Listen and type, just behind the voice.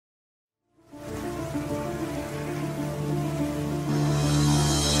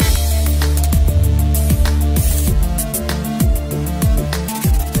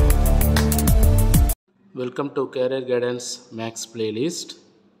Welcome to Career Guidance Max playlist.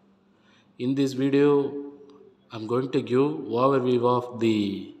 In this video, I'm going to give overview of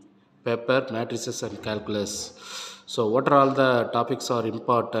the paper matrices and calculus. So, what are all the topics are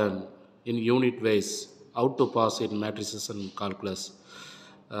important in unit wise? How to pass in matrices and calculus?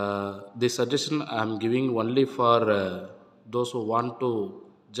 This suggestion I'm giving only for those who want to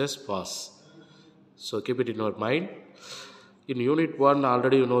just pass. So keep it in your mind. In unit 1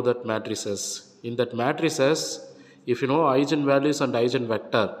 already you know that matrices. In that matrices, if you know eigenvalues and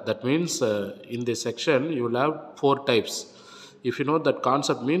eigenvector, that means in this section you will have 4 types. If you know that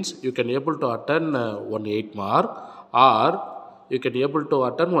concept means you can able to attend one 8 mark or you can able to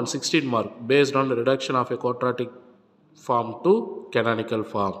attend one 16 mark based on the reduction of a quadratic form to canonical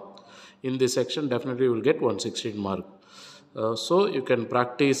form. In this section definitely you will get 116 mark. So you can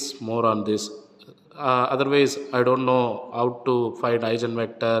practice more on this. Otherwise I don't know how to find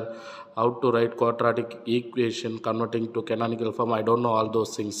eigenvector, how to write quadratic equation converting to canonical form. I don't know all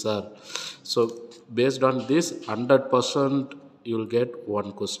those things, sir. So based on this 100% you will get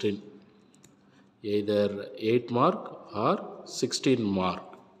one question, either 8 mark or 16 mark.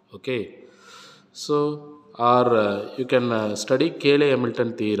 Okay, so or you can study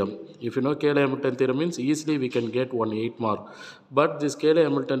Cayley-Hamilton theorem. If you know Cayley-Hamilton theorem means easily we can get 8 mark. But this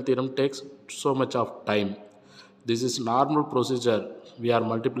Cayley-Hamilton theorem takes so much of time. This is normal procedure. We are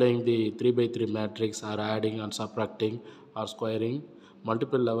multiplying the 3 by 3 matrix or adding and subtracting or squaring.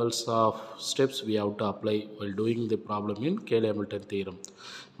 Multiple levels of steps we have to apply while doing the problem in Cayley-Hamilton theorem.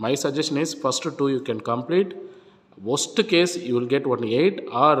 My suggestion is first 2 you can complete. Worst case you will get 8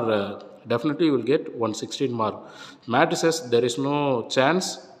 or definitely you will get 116 mark. Matrices there is no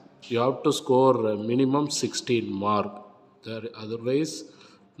chance. You have to score minimum 16 mark. Otherwise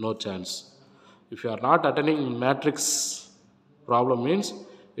no chance. If you are not attending matrix problem means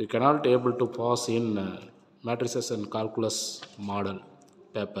you cannot able to pass in matrices and calculus model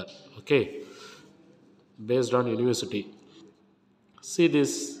paper. Okay, based on university. See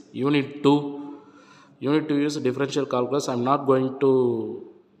this unit 2. Unit 2 is differential calculus. I am not going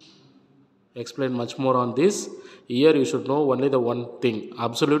to explain much more on this. Here you should know only the one thing,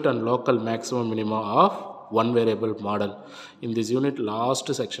 absolute and local maximum minima of one variable model. In this unit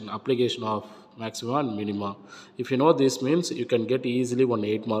last section, application of maxima and minima. If you know this means you can get easily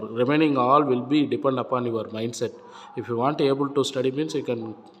 8 mark. Remaining all will be depend upon your mindset. If you want to able to study means you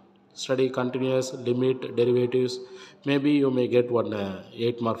can study continuous, limit, derivatives. Maybe you may get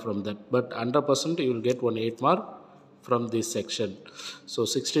 8 mark from that. But 100% you will get 8 mark from this section. So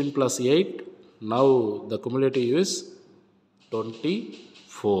 16 plus 8, now the cumulative is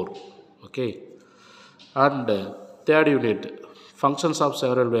 24. Okay, and third unit, functions of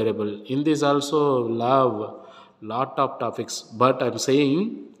several variable. In this also we'll have lot of topics, but I'm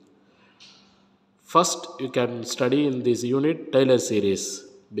saying first you can study in this unit Taylor series,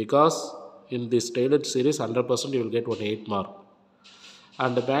 because in this Taylor series 100% you will get 8 mark.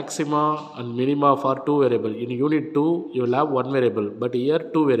 And maxima and minima for 2 variable. In unit 2 you will have 1 variable, but here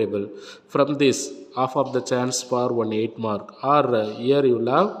 2 variable. From this half of the chance for 8 mark. Or here you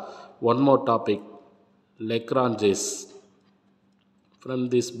will have one more topic, Lagrange's. From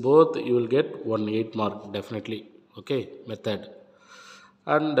this both you will get 8 mark definitely. Okay, method.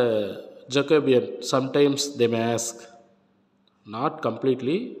 And Jacobian, sometimes they may ask, not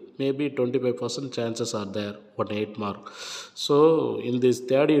completely, maybe 25% chances are there, 8 mark. So in this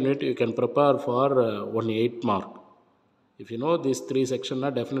third unit you can prepare for 8 mark. If you know these 3 sections,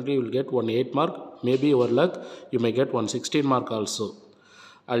 definitely you will get 8 mark. Maybe your luck you may get 116 mark also.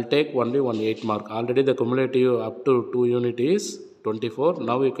 I'll take only 8 mark. Already the cumulative up to 2 unit is 24.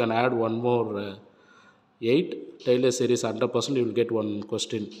 Now you can add one more 8. Taylor series 100% you will get one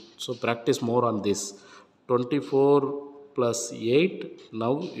question. So practice more on this. 24 plus 8,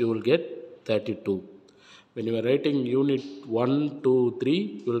 now you will get 32. When you are writing unit 1, 2,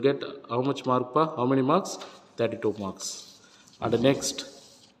 3, you will get how much mark per? How many marks? 32 marks. And next,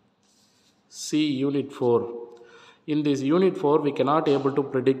 see unit 4. In this unit 4, we cannot able to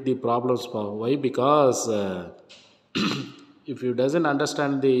predict the problems. Why? Because if you doesn't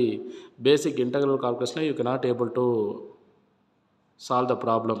understand the basic integral calculus, you cannot able to solve the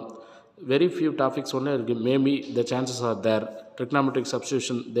problem. Very few topics only, maybe the chances are there. Trigonometric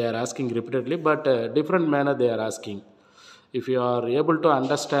substitution they are asking repeatedly, but different manner they are asking. If you are able to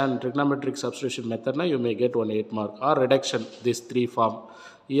understand trigonometric substitution method, you may get 8 mark. Or reduction, this 3 form.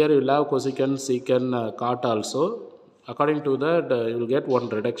 Here you will have cosecant, secant, cot also. According to that you will get one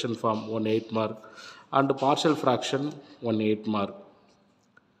reduction form, 8 mark. And partial fraction, 8 mark.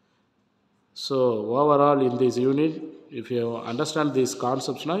 So overall in this unit, if you understand these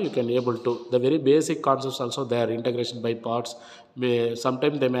concepts now, you can able to the very basic concepts also there, integration by parts.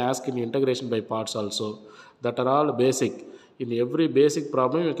 Sometimes they may ask in integration by parts also. That are all basic. In every basic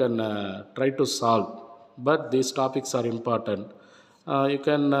problem you can try to solve. But these topics are important. You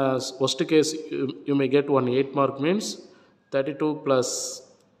can worst case you may get one 8 mark means 32 plus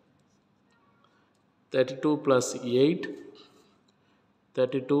 32 plus 8,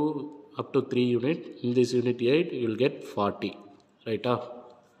 32 up to 3 unit. In this unit 8 you will get 40, right?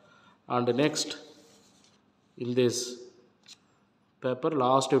 And next in this paper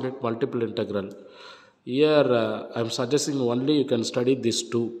last unit multiple integral. Here I am suggesting only you can study these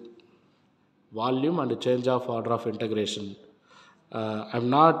two, volume and change of order of integration. I am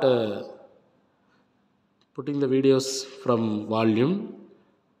not putting the videos from volume.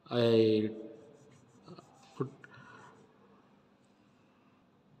 I put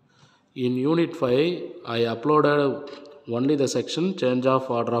in unit 5 I uploaded only the section change of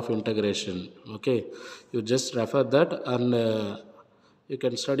order of integration. Okay, you just refer that, and you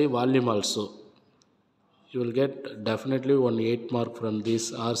can study volume also. You will get definitely one 8 mark from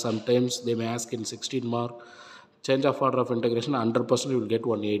this, or sometimes they may ask in 16 mark. Change of order of integration 100% you will get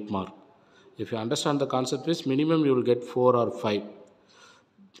one 8 mark. If you understand the concept is minimum you will get 4 or 5.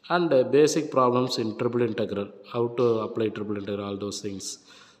 And basic problems in triple integral, how to apply triple integral, all those things.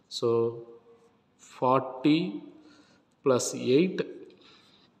 So 40 plus 8,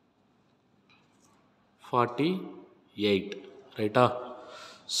 48, right?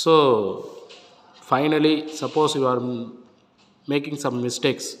 So finally suppose you are making some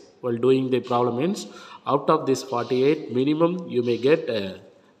mistakes while doing the problem, means out of this 48 minimum you may get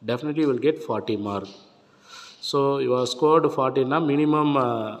definitely you will get 40 mark. So you have scored 40 now, minimum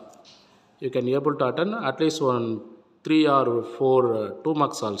you can able to attend at least one 3 or 4 2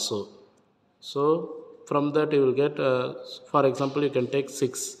 marks also. So from that you will get for example you can take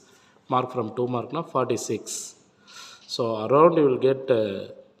 6 mark from 2 mark now 46. So around you will get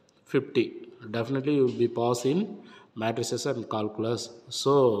 50. Definitely you will be pass in matrices and calculus.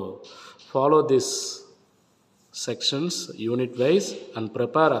 So follow this sections unit wise and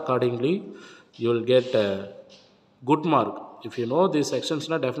prepare accordingly. You will get good mark. If you know these sections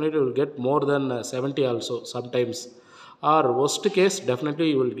now, definitely you will get more than 70 also sometimes, or worst case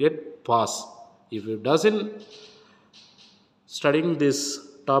definitely you will get pass. If you doesn't studying this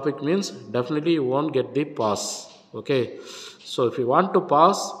topic means definitely you won't get the pass. Okay, so if you want to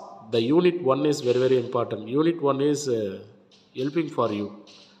pass, the unit 1 is very very important. Unit 1 is helping for you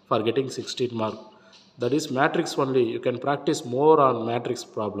for getting 16 mark. That is matrix only. You can practice more on matrix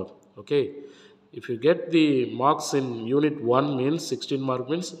problem. Okay, if you get the marks in unit 1 means 16 mark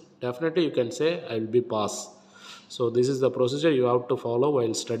means definitely you can say I will be pass. So this is the procedure you have to follow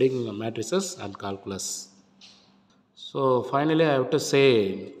while studying matrices and calculus. So finally I have to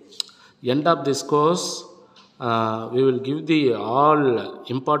say, end of this course we will give the all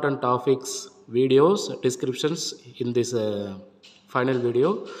important topics videos descriptions in this final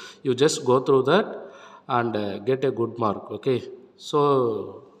video. You just go through that and get a good mark. Okay,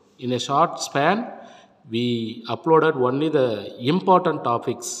 so in a short span we uploaded only the important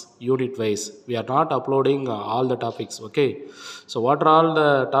topics unit wise. We are not uploading all the topics. Okay, so what are all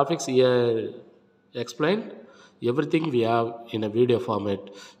the topics here explained, everything we have in a video format.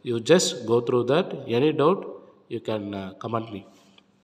 You just go through that. Any doubt you can comment me.